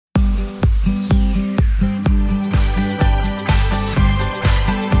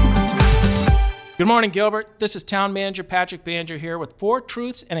Good morning, Gilbert. This is Town Manager Patrick Banjo here with 4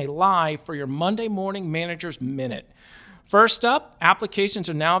 truths and a lie for your Monday Morning Manager's Minute. First up, applications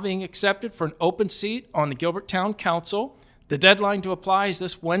are now being accepted for an open seat on the Gilbert Town Council. The deadline to apply is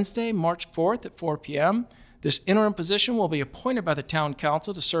this Wednesday, March 4th at 4 p.m. This interim position will be appointed by the Town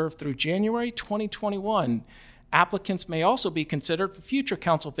Council to serve through January 2021. Applicants may also be considered for future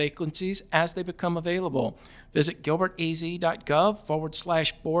council vacancies as they become available. Visit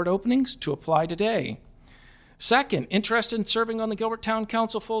gilbertaz.gov/board openings to apply today. Second, interested in serving on the Gilbert Town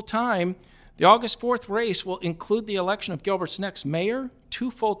Council full-time, the August 4th race will include the election of Gilbert's next mayor,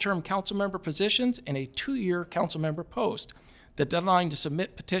 2 full-term council member positions, and a 2-year council member post. The deadline to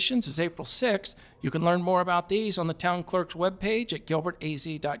submit petitions is April 6th. You can learn more about these on the town clerk's webpage at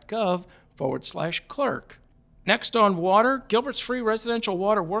gilbertaz.gov/clerk. Next on water, Gilbert's free residential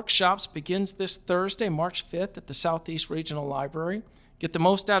water workshops begins this Thursday, March 5th at the Southeast Regional Library. Get the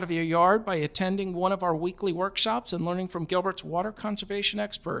most out of your yard by attending one of our weekly workshops and learning from Gilbert's water conservation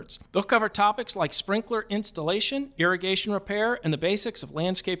experts. They'll cover topics like sprinkler installation, irrigation repair, and the basics of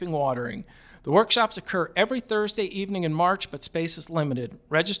landscaping watering. The workshops occur every Thursday evening in March, but space is limited.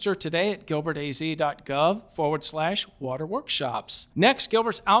 Register today at gilbertaz.gov/water workshops. Next,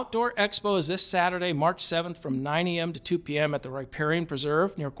 Gilbert's Outdoor Expo is this Saturday, March 7th from 9 a.m. to 2 p.m. at the Riparian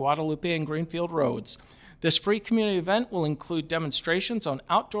Preserve near Guadalupe and Greenfield Roads. This free community event will include demonstrations on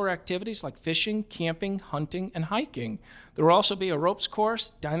outdoor activities like fishing, camping, hunting, and hiking. There will also be a ropes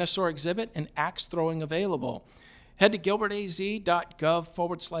course, dinosaur exhibit, and axe throwing available. Head to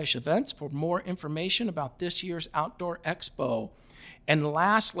gilbertaz.gov/events for more information about this year's Outdoor Expo. And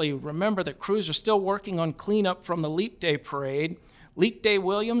lastly, remember that crews are still working on cleanup from the Leap Day Parade. Leap Day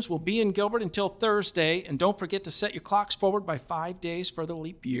Williams will be in Gilbert until Thursday, and don't forget to set your clocks forward by 5 days for the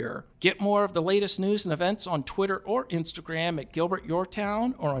leap year. Get more of the latest news and events on Twitter or Instagram at Gilbert Your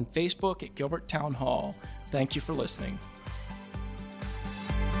Town or on Facebook at Gilbert Town Hall. Thank you for listening.